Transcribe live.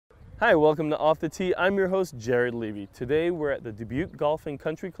Hi, welcome to Off the Tee. I'm your host, Jared Levy. Today we're at the Dubuque Golf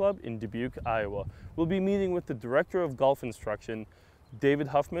Country Club in Dubuque, Iowa. We'll be meeting with the Director of Golf Instruction, David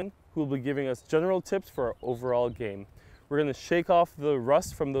Huffman, who will be giving us general tips for our overall game. We're going to shake off the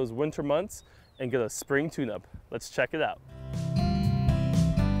rust from those winter months and get a spring tune-up. Let's check it out.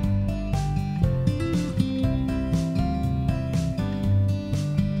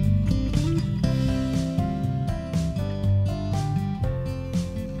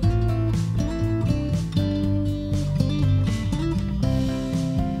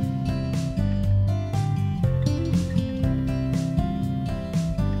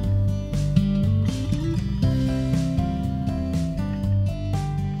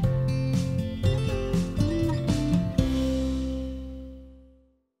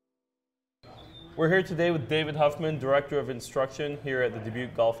 We're here today with David Huffman, Director of Instruction here at the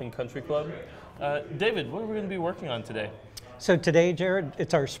Dubuque Golf Country Club. David, what are we going to be working on today? So today, Jared,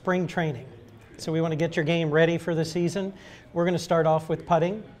 it's our spring training. So we want to get your game ready for the season. We're going to start off with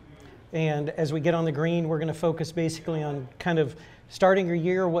putting. And as we get on the green, we're going to focus basically on kind of starting your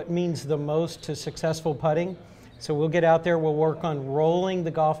year, what means the most to successful putting. So we'll get out there, we'll work on rolling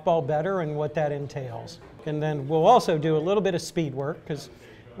the golf ball better and what that entails. And then we'll also do a little bit of speed work because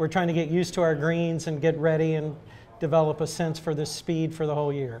we're trying to get used to our greens and get ready and develop a sense for the speed for the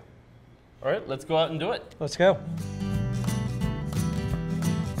whole year. All right, let's go out and do it. Let's go.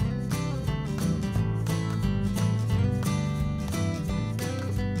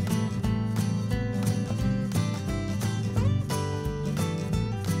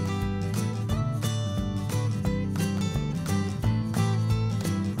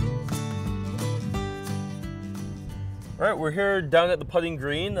 All right, we're here down at the putting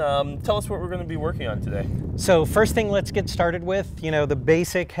green. Tell us what we're going to be working on today. So first thing, let's get started with, the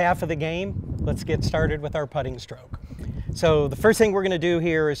basic half of the game. Let's get started with our putting stroke. So the first thing we're going to do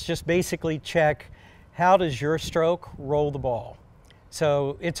here is just basically check how does your stroke roll the ball.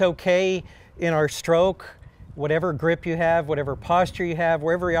 So it's okay in our stroke, whatever grip you have, whatever posture you have,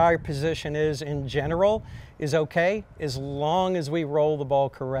 wherever your eye position is in general is okay as long as we roll the ball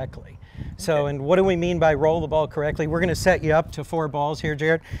correctly. So, and what do we mean by roll the ball correctly? We're going to set you up to 4 balls here,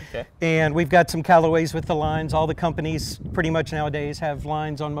 Jared. Okay. And we've got some Callaways with the lines. All the companies pretty much nowadays have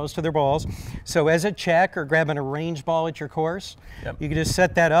lines on most of their balls. So as a check or grabbing a range ball at your course, you can just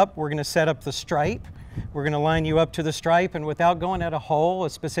set that up. We're going to set up the stripe. We're going to line you up to the stripe, and without going at a hole, a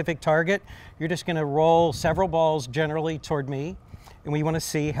specific target, you're just going to roll several balls generally toward me, and we want to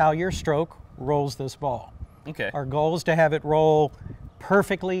see how your stroke rolls this ball. Okay. Our goal is to have it roll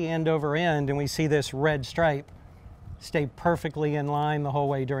perfectly end over end, and we see this red stripe stay perfectly in line the whole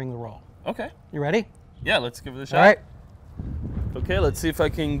way during the roll. Okay. You ready? Yeah, let's give it a shot. All right. Okay, let's see if I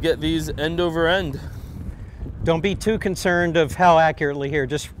can get these end over end. Don't be too concerned of how accurately here.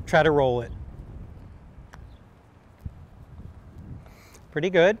 Just try to roll it.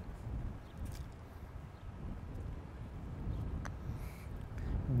 Pretty good.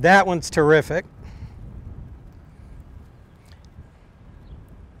 That one's terrific.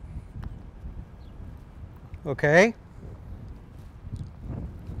 Okay.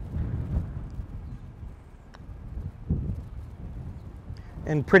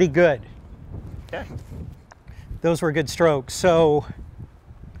 And pretty good. Okay. Those were good strokes. So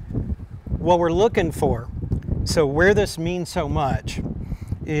what we're looking for, so where this means so much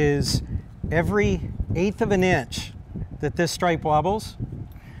is every 1/8 of an inch that this stripe wobbles,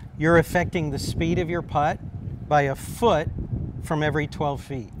 you're affecting the speed of your putt by 1 foot from every 12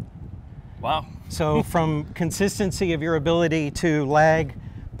 feet. Wow. So from consistency of your ability to lag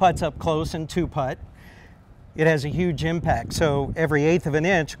putts up close and 2-putt, it has a huge impact. So every 1/8 of an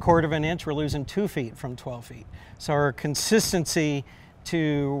inch, 1/4 of an inch, we're losing 2 feet from 12 feet. So our consistency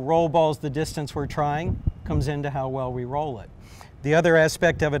to roll balls the distance we're trying comes into how well we roll it. The other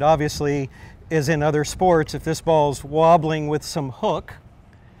aspect of it, obviously, is in other sports, if this ball's wobbling with some hook,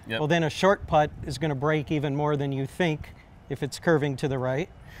 well then a short putt is going to break even more than you think if it's curving to the right.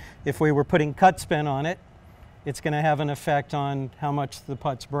 If we were putting cut spin on it, it's going to have an effect on how much the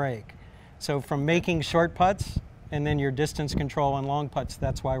putts break. So from making short putts and then your distance control on long putts,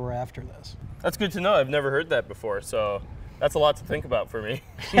 that's why we're after this. That's good to know. I've never heard that before, so that's a lot to think about for me.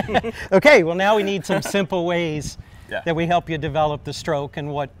 Okay, well now we need some simple ways Yeah. that we help you develop the stroke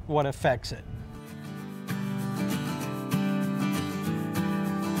and what affects it.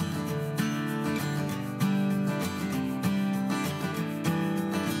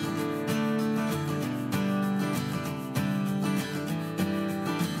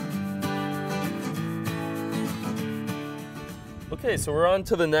 Okay, so we're on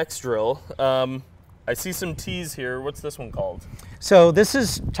to the next drill. I see some tees here. What's this one called? So this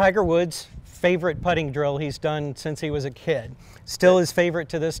is Tiger Woods' favorite putting drill he's done since he was a kid. Still his favorite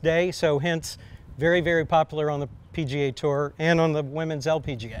to this day, so hence very, very popular on the PGA Tour and on the women's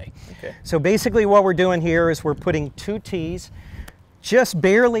LPGA. Okay. So basically what we're doing here is we're putting 2 tees just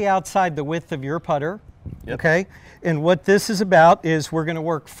barely outside the width of your putter. Yep. Okay? And what this is about is we're going to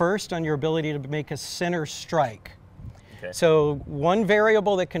work first on your ability to make a center strike. Okay. So one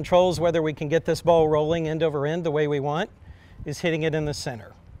variable that controls whether we can get this ball rolling end over end the way we want is hitting it in the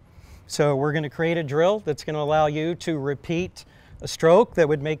center. So we're going to create a drill that's going to allow you to repeat a stroke that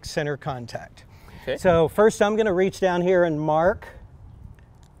would make center contact. Okay. So first I'm going to reach down here and mark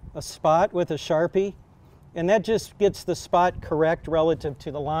a spot with a Sharpie, and that just gets the spot correct relative to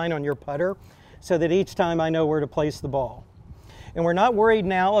the line on your putter so that each time I know where to place the ball. And we're not worried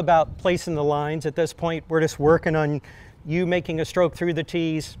now about placing the lines at this point. We're just working on you making a stroke through the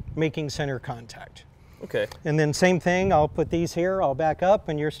tees, making center contact. Okay. And then same thing, I'll put these here, I'll back up,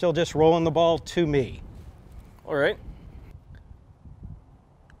 and you're still just rolling the ball to me. All right.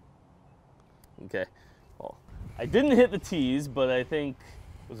 Okay. Well, I didn't hit the tees, but I think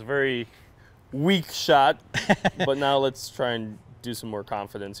it was a very weak shot. But now let's try and do some more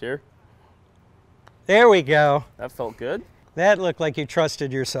confidence here. There we go. That felt good. That looked like you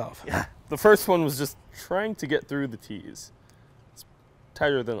trusted yourself. Yeah. The first one was just trying to get through the tees. It's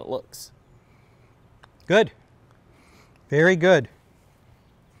tighter than it looks. Good. Very good.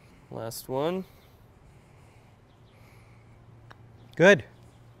 Last one. Good.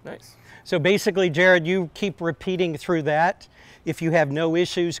 Nice. So basically, Jared, you keep repeating through that. If you have no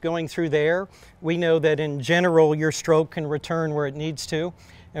issues going through there, we know that in general your stroke can return where it needs to,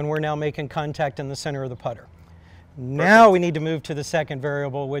 and we're now making contact in the center of the putter. Now we need to move to the second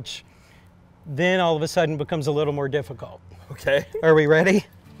variable, which then all of a sudden becomes a little more difficult. Okay. Are we ready?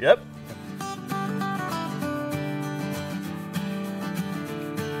 Yep.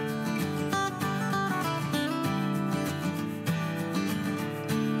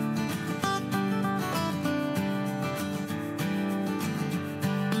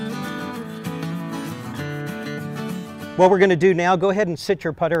 What we're going to do now, go ahead and sit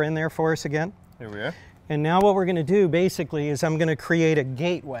your putter in there for us again. Here we are. And now what we're going to do basically is I'm going to create a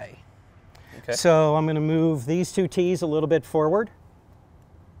gateway. Okay. So I'm going to move these 2 tees a little bit forward.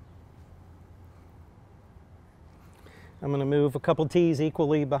 I'm going to move a couple tees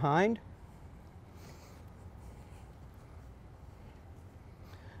equally behind.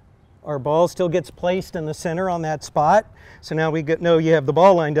 Our ball still gets placed in the center on that spot. So now we know you have the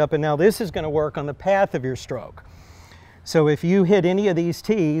ball lined up, and now this is going to work on the path of your stroke. So if you hit any of these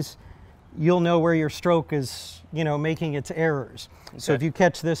tees, you'll know where your stroke is, making its errors. Okay. So if you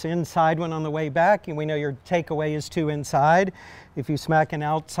catch this inside one on the way back, and we know your takeaway is 2 inside. If you smack an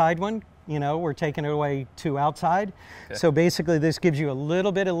outside one, we're taking it away 2 outside. Okay. So basically this gives you a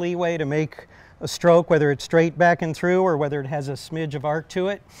little bit of leeway to make a stroke, whether it's straight back and through or whether it has a smidge of arc to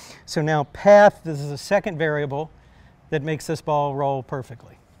it. So now path, this is a second variable that makes this ball roll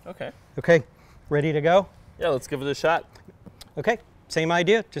perfectly. Okay. Okay, ready to go? Yeah, let's give it a shot. Okay, same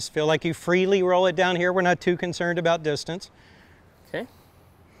idea. Just feel like you freely roll it down here. We're not too concerned about distance. Okay.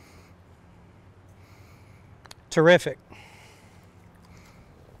 Terrific.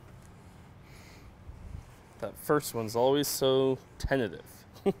 That first one's always so tentative.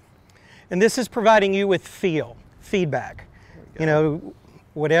 And this is providing you with feedback.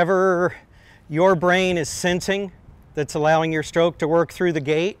 Whatever your brain is sensing that's allowing your stroke to work through the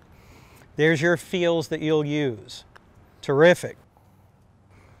gate, there's your feels that you'll use. Terrific.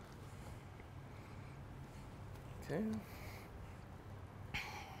 Okay.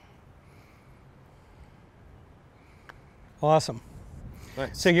 Awesome.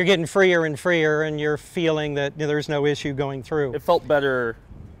 Nice. So you're getting freer and freer, and you're feeling that there's no issue going through. It felt better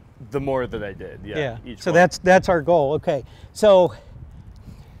the more that I did. Yeah. So that's our goal. Okay. So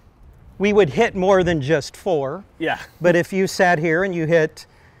we would hit more than just 4. Yeah. But if you sat here and you hit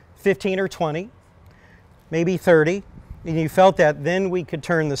 15 or 20, maybe 30, and you felt that, then we could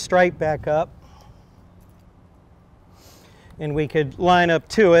turn the stripe back up and we could line up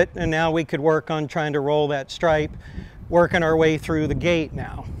to it, and now we could work on trying to roll that stripe, working our way through the gate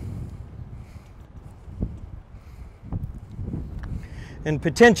now. And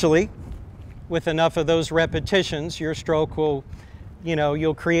potentially, with enough of those repetitions, your stroke will,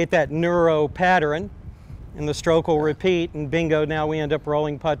 you'll create that neuro pattern, and the stroke will repeat, and bingo, now we end up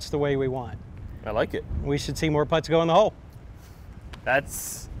rolling putts the way we want. I like it. We should see more putts go in the hole. That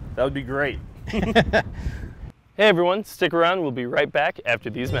would be great. Hey everyone, stick around. We'll be right back after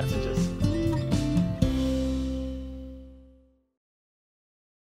these messages.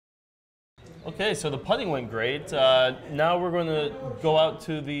 Okay, Okay, so the putting went great. Now we're going to go out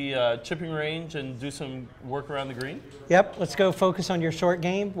to the chipping range and do some work around the green. Yep, let's go focus on your short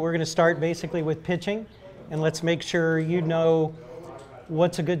game. We're going to start basically with pitching, and let's make sure you know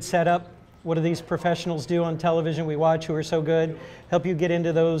what's a good setup. What do these professionals do on television we watch who are so good? Help you get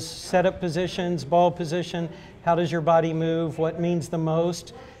into those setup positions, ball position, how does your body move, what means the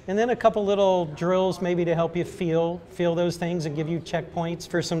most, and then a couple little drills maybe to help you feel those things and give you checkpoints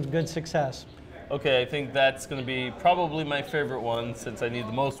for some good success. Okay, I think that's going to be probably my favorite one since I need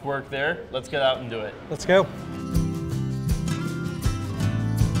the most work there. Let's get out and do it. Let's go.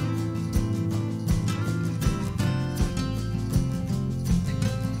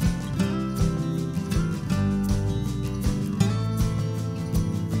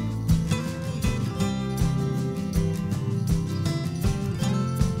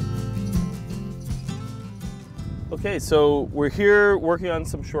 Okay, so we're here working on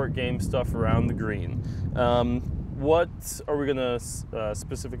some short game stuff around the green. What are we going to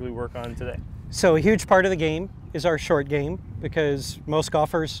specifically work on today? So a huge part of the game is our short game because most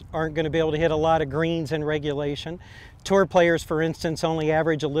golfers aren't going to be able to hit a lot of greens in regulation. Tour players, for instance, only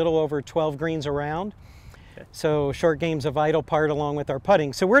average a little over 12 greens around. Okay. So short game's a vital part along with our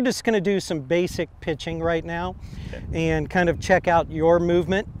putting. So we're just going to do some basic pitching right now, okay, and kind of check out your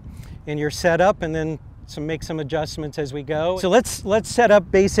movement and your setup, and then make some adjustments as we go. So let's set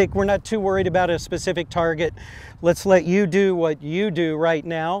up basic. We're not too worried about a specific target. Let's let you do what you do right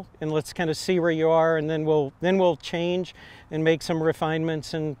now, and let's kind of see where you are, and then we'll change and make some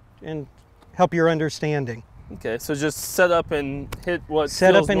refinements and help your understanding. Okay, so just set up and hit what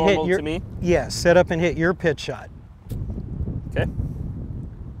feels normal to me? Yes, set up and hit your pitch shot. Okay.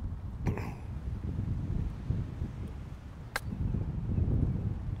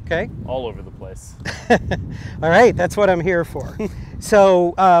 Okay. All over the place. All right, that's what I'm here for.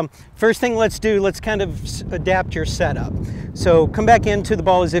 So first thing let's kind of adapt your setup. So come back into the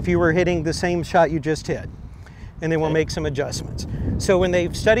ball as if you were hitting the same shot you just hit, and then we'll make some adjustments. So when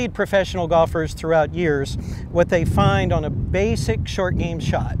they've studied professional golfers throughout years, what they find on a basic short game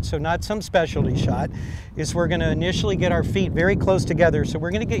shot, so not some specialty shot, is we're going to initially get our feet very close together. So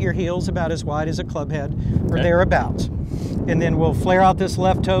we're going to get your heels about as wide as a club head or thereabouts. And then we'll flare out this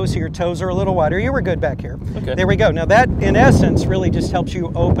left toe so your toes are a little wider. You were good back here. Okay. There we go. Now that, in essence, really just helps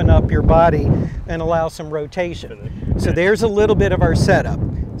you open up your body and allow some rotation. Okay. So there's a little bit of our setup.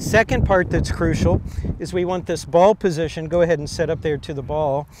 Second part that's crucial is we want this ball position, go ahead and set up there to the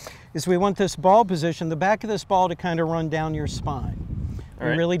ball, is we want this ball position, the back of this ball to kind of run down your spine. We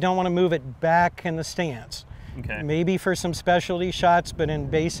really don't want to move it back in the stance. Okay. Maybe for some specialty shots, but in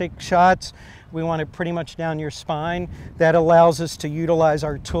basic shots, we want it pretty much down your spine. That allows us to utilize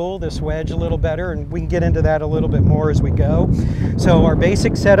our tool, this wedge, a little better, and we can get into that a little bit more as we go. So our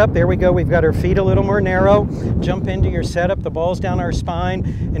basic setup, there we go. We've got our feet a little more narrow. Jump into your setup, the ball's down our spine.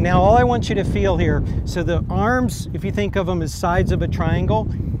 And now all I want you to feel here, so the arms, if you think of them as sides of a triangle,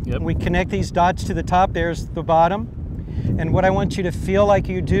 we connect these dots to the top, there's the bottom. And what I want you to feel like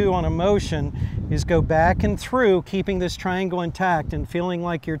you do on a motion is go back and through, keeping this triangle intact and feeling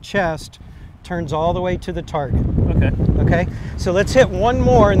like your chest turns all the way to the target. Okay. Okay, so let's hit one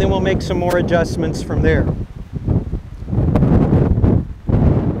more and then we'll make some more adjustments from there.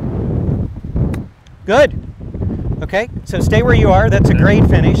 Good. Okay, so stay where you are. That's a great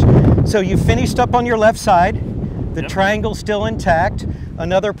finish. So you finished up on your left side. The triangle's still intact.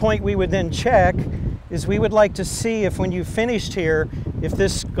 Another point we would then check is we would like to see if when you finished here, if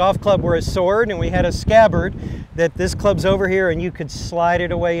this golf club were a sword and we had a scabbard, that this club's over here and you could slide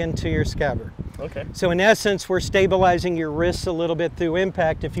it away into your scabbard. Okay. So in essence, we're stabilizing your wrists a little bit through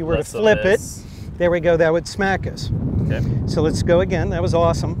impact. If you were to flip it, there we go, that would smack us. Okay. So let's go again, that was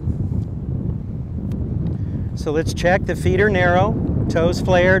awesome. So let's check, the feet are narrow, toes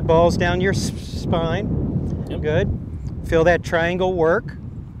flared, balls down your spine. Yep. Good. Feel that triangle work.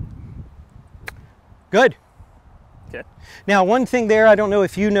 Good. Okay. Now one thing there, I don't know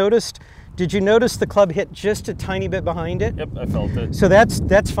if you noticed, did you notice the club hit just a tiny bit behind it? Yep, I felt it. So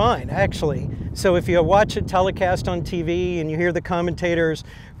that's fine, actually. So if you watch a telecast on TV and you hear the commentators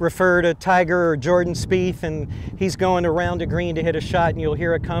refer to Tiger or Jordan Spieth and he's going around a green to hit a shot, and you'll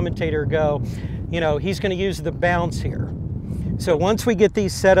hear a commentator go, you know, he's going to use the bounce here. So once we get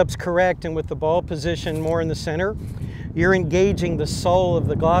these setups correct and with the ball position more in the center, you're engaging the soul of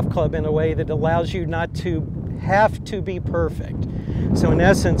the golf club in a way that allows you not to have to be perfect. So in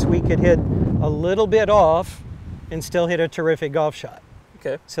essence, we could hit a little bit off and still hit a terrific golf shot.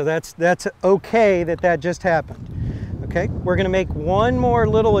 Okay. So that's okay that just happened. Okay, we're going to make one more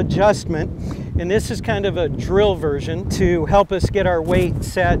little adjustment, and this is kind of a drill version to help us get our weight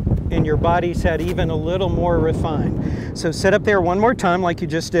set and your body set even a little more refined. So sit up there one more time like you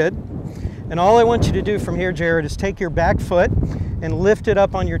just did. And all I want you to do from here, Jared, is take your back foot and lift it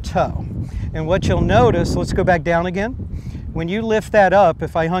up on your toe. And what you'll notice, let's go back down again. When you lift that up,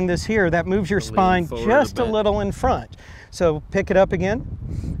 if I hung this here, that moves your spine just a little in front. So pick it up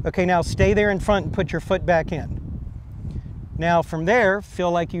again. Okay, now stay there in front and put your foot back in. Now from there,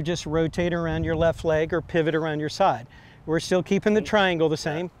 feel like you just rotate around your left leg or pivot around your side. We're still keeping the triangle the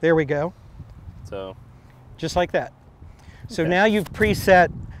same. There we go. So just like that. So now you've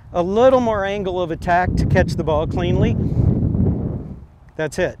preset a little more angle of attack to catch the ball cleanly.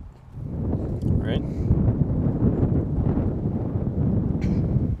 That's it. Right.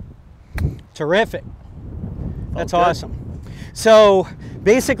 Terrific. That's awesome. So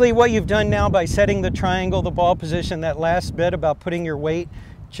basically what you've done now by setting the triangle, the ball position, that last bit about putting your weight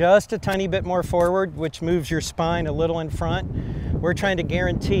just a tiny bit more forward, which moves your spine a little in front, we're trying to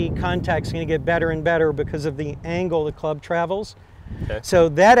guarantee contact's going to get better and better because of the angle the club travels. Okay. So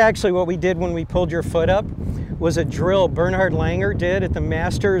that actually what we did when we pulled your foot up was a drill Bernhard Langer did at the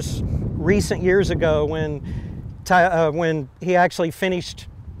Masters recent years ago when he actually finished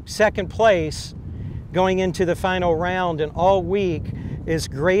second place going into the final round, and all week, as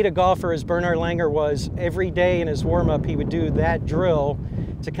great a golfer as Bernhard Langer was, every day in his warm-up he would do that drill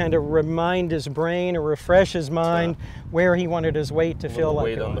to kind of remind his brain or refresh his mind where he wanted his weight to feel like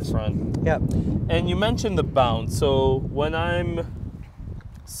weight it on was. the front. Yep. And you mentioned the bounce. So when I'm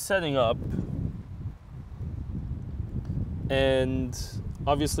setting up, and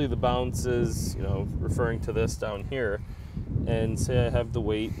obviously the bounce is, you know, referring to this down here, and say I have the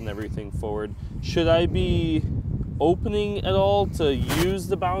weight and everything forward, should I be opening at all to use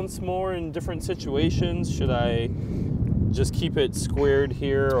the bounce more in different situations? Should I just keep it squared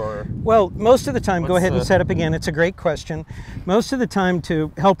here, or? Well, most of the time, go ahead and set up again. It's a great question. Most of the time,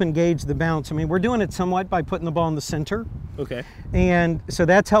 to help engage the bounce, I mean, we're doing it somewhat by putting the ball in the center. Okay. And so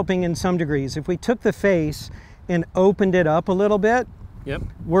that's helping in some degrees. If we took the face and opened it up a little bit,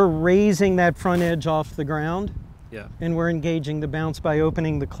 we're raising that front edge off the ground. Yeah. And we're engaging the bounce by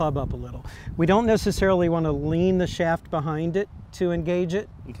opening the club up a little. We don't necessarily want to lean the shaft behind it to engage it.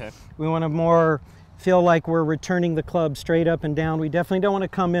 Okay. We want to more feel like we're returning the club straight up and down. We definitely don't want to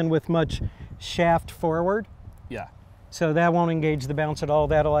come in with much shaft forward. Yeah. So that won't engage the bounce at all.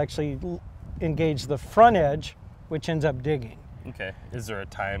 That'll actually engage the front edge, which ends up digging. Okay. Is there a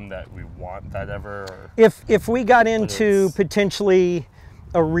time that we want that ever? Or if we got into potentially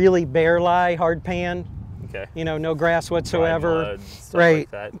a really bare lie hard pan, you know, no grass whatsoever, mud, right?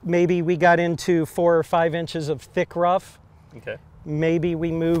 Like maybe we got into 4 or 5 inches of thick rough. Okay. Maybe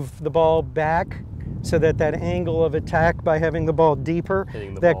we move the ball back so that that angle of attack, by having the ball deeper,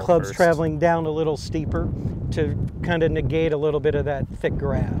 that club's first traveling down a little steeper to kind of negate a little bit of that thick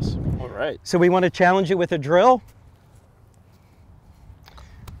grass. All right. So we want to challenge you with a drill.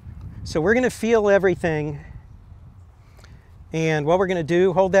 So we're going to feel everything. And what we're going to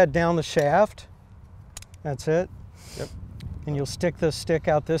do, hold that down the shaft. That's it. Yep. And you'll stick the stick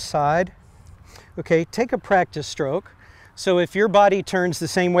out this side. Okay, take a practice stroke. So if your body turns the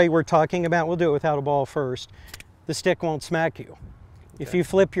same way we're talking about, we'll do it without a ball first, the stick won't smack you. Okay. If you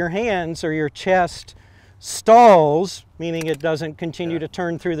flip your hands or your chest stalls, meaning it doesn't continue to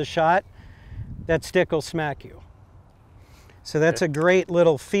turn through the shot, that stick will smack you. So that's a great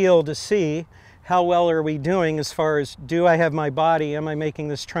little feel to see how well are we doing as far as, do I have my body, am I making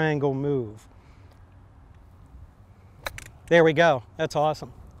this triangle move? There we go. That's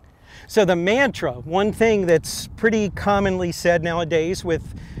awesome. So the mantra, one thing that's pretty commonly said nowadays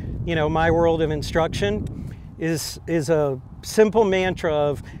with, you know, my world of instruction is a simple mantra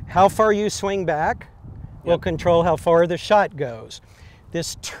of how far you swing back will control how far the shot goes.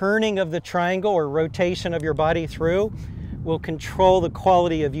 This turning of the triangle or rotation of your body through will control the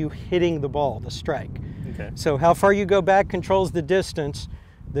quality of you hitting the ball, the strike. Okay. So how far you go back controls the distance.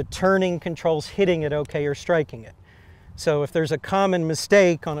 The turning controls hitting it okay or striking it. So if there's a common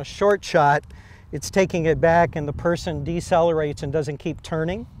mistake on a short shot, it's taking it back and the person decelerates and doesn't keep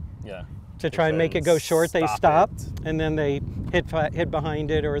turning. Yeah. To try and make it go short, they stop and then they hit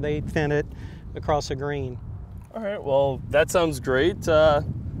behind it or they thin it across a green. All right, well, that sounds great.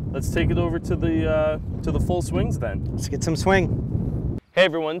 Let's take it over to the full swings then. Let's get some swing. Hey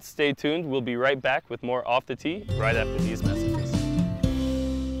everyone, stay tuned. We'll be right back with more Off the Tee right after these messages.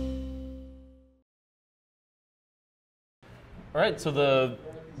 All right, so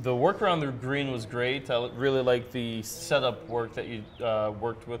the work around the green was great. I really like the setup work that you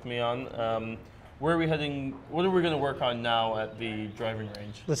worked with me on. Where are we heading? What are we going to work on now at the driving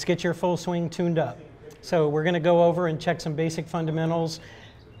range? Let's get your full swing tuned up. So we're going to go over and check some basic fundamentals.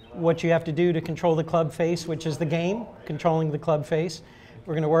 what you have to do to control the club face, which is the game, controlling the club face.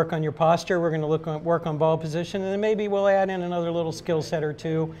 We're going to work on your posture. We're going to work on ball position, and then maybe we'll add in another little skill set or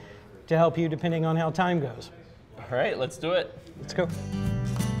two to help you depending on how time goes. All right, let's do it. Let's go.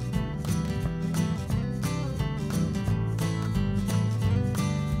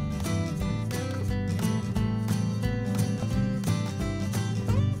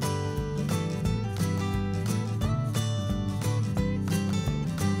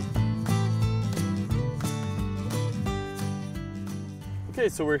 Okay,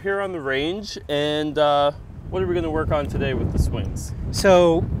 so we're here on the range, and what are we going to work on today with the swings?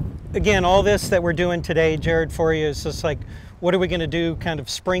 So again, all this that we're doing today, Jared, for you is just like, what are we going to do, kind of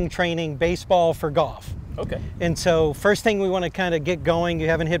spring training baseball for golf. Okay. And so first thing we want to kind of get going, you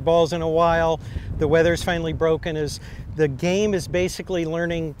haven't hit balls in a while, the weather's finally broken, is the game is basically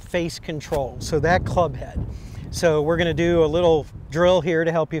learning face control, so that club head. So we're going to do a little drill here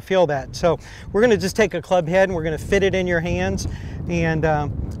to help you feel that. So we're going to just take a club head and we're going to fit it in your hands. And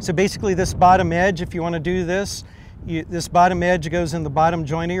so basically this bottom edge, if you want to do this, this bottom edge goes in the bottom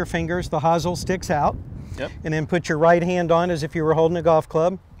joint of your fingers. The hosel sticks out. Yep. And then put your right hand on as if you were holding a golf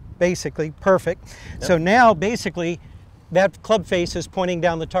club. Basically, perfect. Yep. So now basically that club face is pointing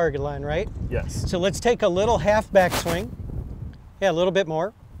down the target line, right? Yes. So let's take a little half back swing. Yeah, a little bit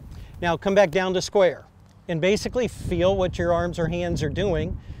more. Now come back down to square. And basically feel what your arms or hands are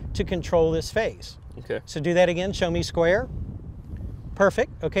doing to control this face. Okay. So do that again, show me square.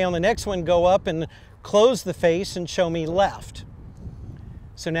 Perfect. Okay, on the next one, go up and close the face and show me left.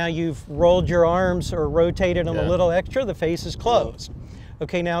 So now you've rolled your arms or rotated them a little extra, the face is closed.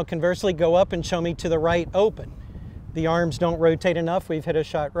 Okay, now conversely, go up and show me to the right open. The arms don't rotate enough, we've hit a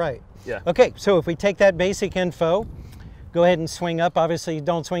shot right. Yeah. Okay, so if we take that basic info, go ahead and swing up. Obviously,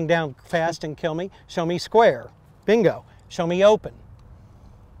 don't swing down fast and kill me. Show me square. Bingo. Show me open.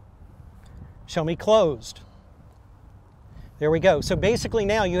 Show me closed. There we go. So basically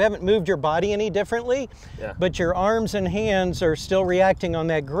now you haven't moved your body any differently, but your arms and hands are still reacting on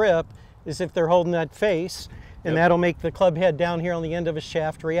that grip as if they're holding that face, and that'll make the club head down here on the end of a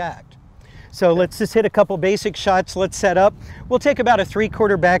shaft react. So let's just hit a couple basic shots. Let's set up. We'll take about a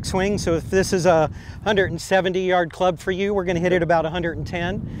 3/4 backswing. So if this is a 170-yard club for you, we're going to hit it about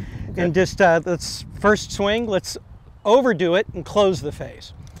 110. Okay. And just let's first swing. Let's overdo it and close the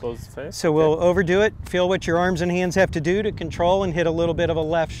face. Close the face. So we'll overdo it. Feel what your arms and hands have to do to control and hit a little bit of a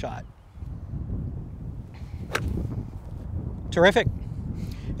left shot. Terrific.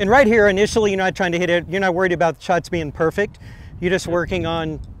 And right here, initially, you're not trying to hit it. You're not worried about the shots being perfect. You're just working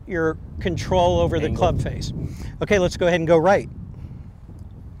on your control over the club face. Okay, let's go ahead and go right.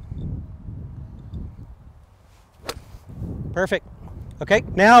 Perfect. Okay,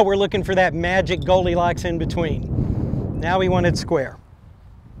 now we're looking for that magic Goldilocks in between. Now we want it square.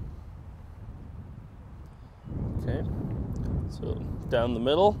 Okay, so down the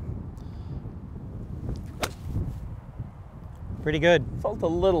middle. Pretty good. Felt a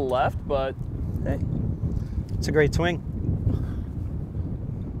little left, but hey. It's a great swing.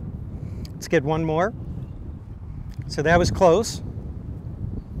 Let's get one more. So that was close.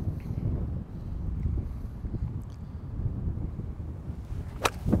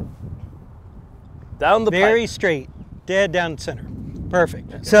 Down the Very pipe. straight, dead down center.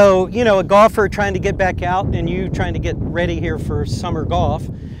 Perfect. Okay. So, you know, a golfer trying to get back out and you trying to get ready here for summer golf,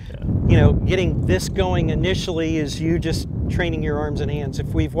 you know, getting this going initially is you just training your arms and hands. If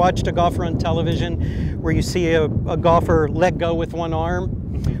we've watched a golfer on television where you see a golfer let go with one arm,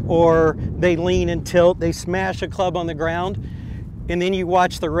 or they lean and tilt, they smash a club on the ground, and then you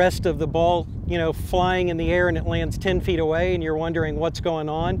watch the rest of the ball, you know, flying in the air and it lands 10 feet away and you're wondering what's going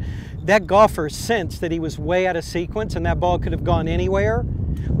on. That golfer sensed that he was way out of sequence and that ball could have gone anywhere.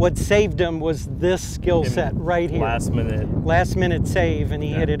 What saved him was this skill set right here. Last minute. Last minute save, and he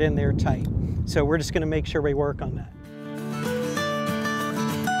hit it in there tight. So we're just going to make sure we work on that.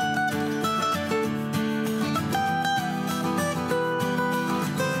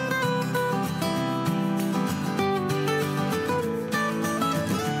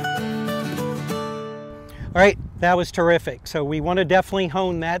 All right, that was terrific. So we want to definitely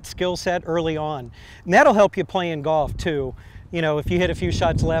hone that skill set early on. And that'll help you play in golf too. You know, if you hit a few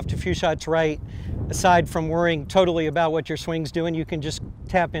shots left, a few shots right, aside from worrying totally about what your swing's doing, you can just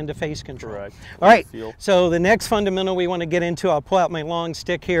tap into face control. Correct. All right, so the next fundamental we want to get into, I'll pull out my long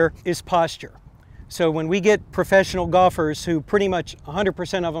stick here, is posture. So when we get professional golfers who pretty much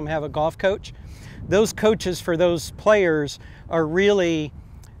 100% of them have a golf coach, those coaches for those players are really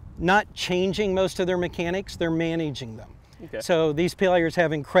not changing most of their mechanics, they're managing them. Okay. So these players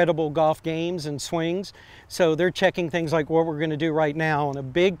have incredible golf games and swings. So they're checking things like what we're going to do right now. And a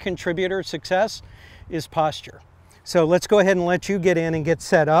big contributor to success is posture. So let's go ahead and let you get in and get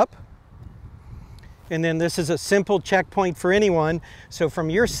set up. And then this is a simple checkpoint for anyone. So from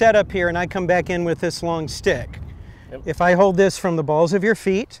your setup here, and I come back in with this long stick. Yep. If I hold this from the balls of your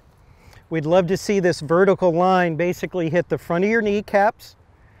feet, we'd love to see this vertical line basically hit the front of your kneecaps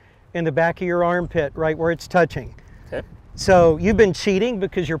and the back of your armpit, right where it's touching. Okay. So you've been cheating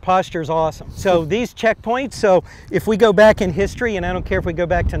because your posture is awesome. So these checkpoints, so if we go back in history, and I don't care if we go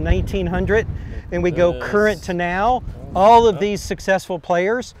back to 1900 and we go current to now, all of these successful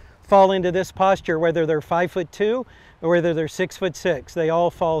players fall into this posture, whether they're 5'2" or whether they're 6'6". They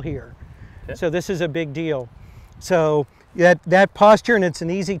all fall here. Okay. So this is a big deal. So that posture, and it's an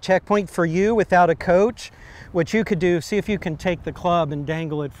easy checkpoint for you without a coach. What you could do, see if you can take the club and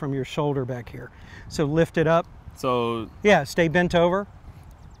dangle it from your shoulder back here. So lift it up. So yeah, stay bent over.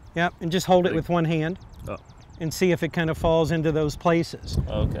 Yep, and just hold it with one hand. Oh. And see if it kind of falls into those places.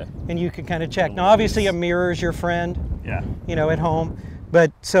 Okay. And you can kind of check. Now obviously a mirror is your friend. Yeah. You know, at home.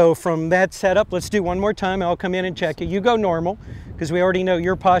 But so from that setup, let's do one more time. I'll come in and check it. You go normal, because we already know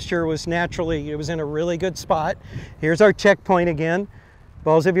your posture was naturally, it was in a really good spot. Here's our checkpoint again.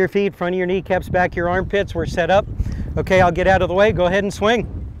 Balls of your feet, front of your kneecaps, back of your armpits. We're set up. Okay, I'll get out of the way. Go ahead and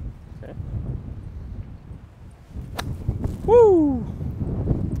swing. Okay. Woo!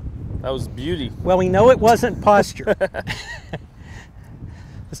 That was beauty. Well, we know it wasn't posture.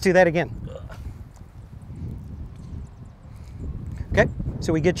 Let's do that again. Okay,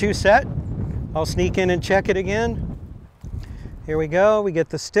 so we get you set. I'll sneak in and check it again. Here we go, we get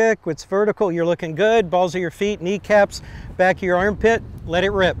the stick, it's vertical, you're looking good. Balls of your feet, kneecaps, back of your armpit, let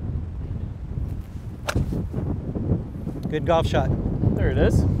it rip. Good golf shot. There it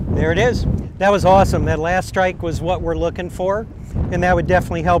is. There it is. That was awesome. That last strike was what we're looking for, and that would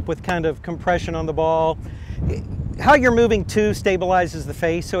definitely help with kind of compression on the ball. How you're moving too stabilizes the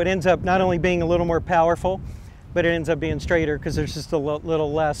face, so it ends up not only being a little more powerful, but it ends up being straighter because there's just a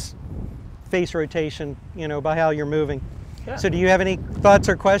little less face rotation, you know, by how you're moving. Yeah. So do you have any thoughts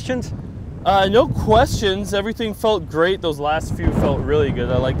or questions? No questions. Everything felt great. Those last few felt really good.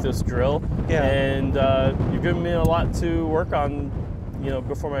 I like this drill. Yeah. And you've given me a lot to work on, you know,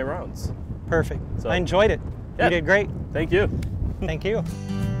 before my rounds. Perfect. So, I enjoyed it. yeah. You did great. Thank you. Thank you.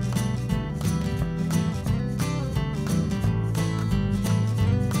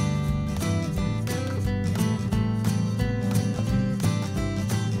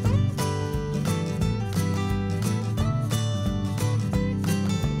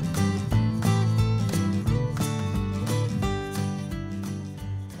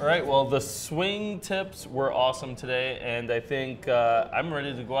 All right, well, the swing tips were awesome today, and I think I'm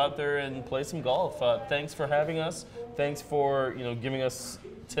ready to go out there and play some golf. Thanks for having us. Thanks for, you know, giving us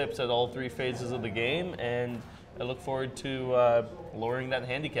tips at all three phases of the game, and I look forward to lowering that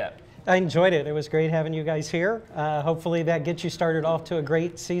handicap. I enjoyed it. It was great having you guys here. Hopefully that gets you started off to a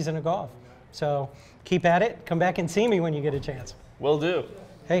great season of golf. So keep at it. Come back and see me when you get a chance. Will do.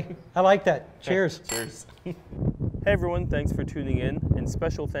 Hey, I like that. Cheers. Cheers. Hey everyone, thanks for tuning in, and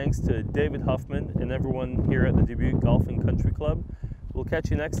special thanks to David Huffman and everyone here at the Dubuque Golf and Country Club. We'll catch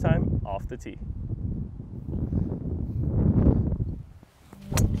you next time off the tee.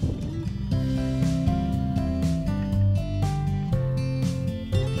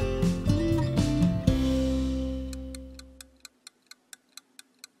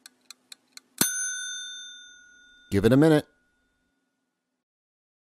 Give it a minute.